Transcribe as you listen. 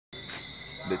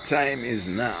The time is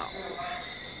now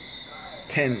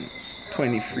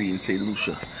 10:23 in St.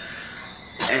 Lucia,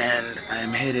 and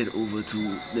I'm headed over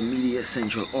to the Media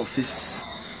Central office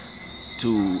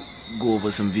to go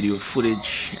over some video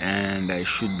footage, and I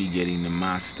should be getting the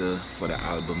master for the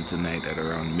album tonight at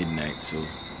around midnight, so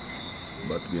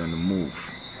about to be on the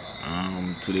move.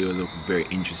 Today was a very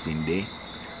interesting day.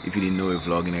 If you didn't know, we're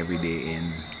vlogging every day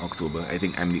in October. I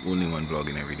think I'm the only one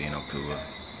vlogging every day in October.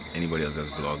 Anybody else that's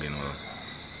vlogging, well,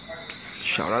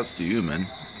 shout outs to you, man.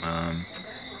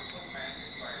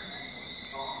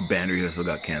 Band rehearsal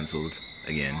got cancelled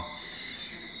again.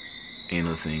 Ain't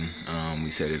no thing.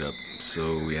 We set it up.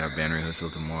 So we have band rehearsal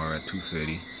tomorrow at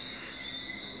 2:30.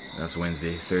 That's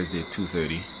Wednesday. Thursday,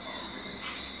 2:30.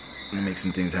 Gonna make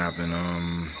some things happen.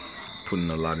 Putting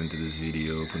a lot into this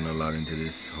video, putting a lot into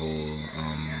this whole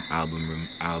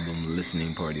album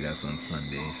listening party that's on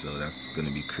Sunday. So that's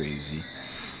gonna be crazy.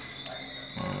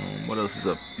 What else is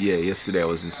up? Yeah, yesterday I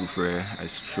was in Soufriere. I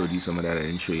showed you some of that. I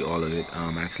didn't show you all of it.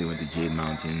 I actually went to Jade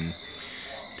Mountain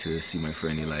to see my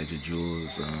friend Elijah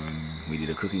Jules. We did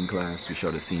a cooking class. We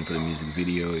shot a scene for the music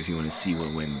video. If you want to see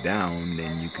what went down,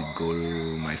 then you could go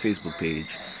to my Facebook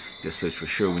page. Just search for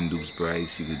Sherwin Dupes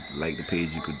Bryce. You could like the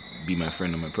page. You could be my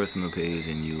friend on my personal page,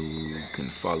 and you can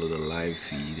follow the live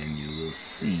feed, and you will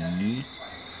see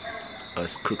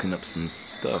us cooking up some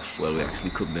stuff. Well, we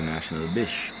actually cooked the national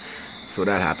dish. So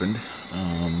that happened.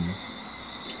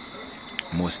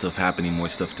 More stuff happening, more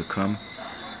stuff to come.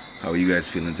 How are you guys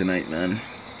feeling tonight, man?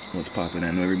 What's popping?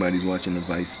 I know everybody's watching the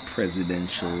vice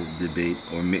presidential debate,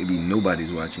 or maybe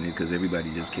nobody's watching it because everybody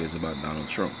just cares about Donald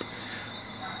Trump.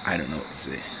 I don't know what to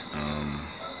say.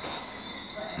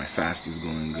 My fast is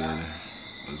going good.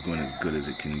 It's going as good as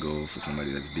it can go for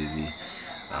somebody that's busy.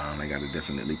 I gotta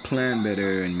definitely plan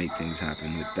better and make things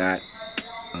happen with that.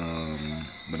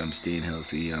 But I'm staying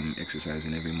healthy. I'm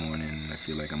exercising every morning. I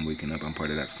feel like I'm waking up. I'm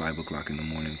part of that 5 o'clock in the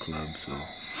morning club. So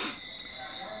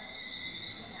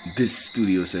this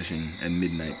studio session at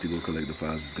midnight to go collect the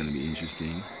files is going to be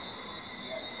interesting.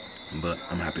 But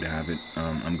I'm happy to have it.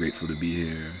 I'm grateful to be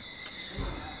here.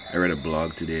 I read a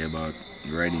blog today about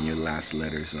writing your last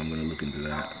letter, so I'm going to look into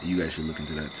that. You guys should look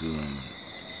into that too.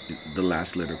 The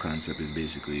last letter concept is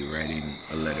basically writing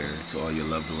a letter to all your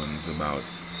loved ones about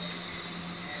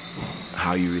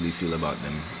how you really feel about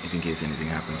them, if in case anything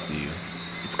happens to you.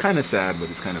 It's kind of sad, but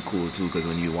it's kind of cool too, because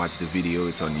when you watch the video,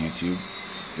 it's on YouTube.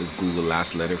 Just Google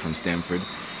last letter from Stanford,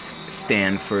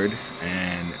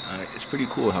 and it's pretty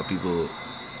cool how people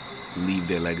leave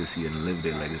their legacy and live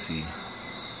their legacy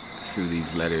through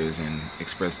these letters and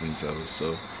express themselves.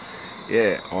 So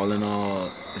yeah, all in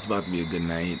all, it's about to be a good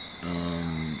night.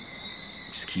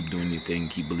 Just keep doing your thing,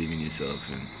 keep believing in yourself,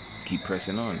 and keep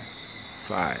pressing on.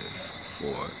 5,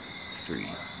 4, 3,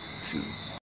 2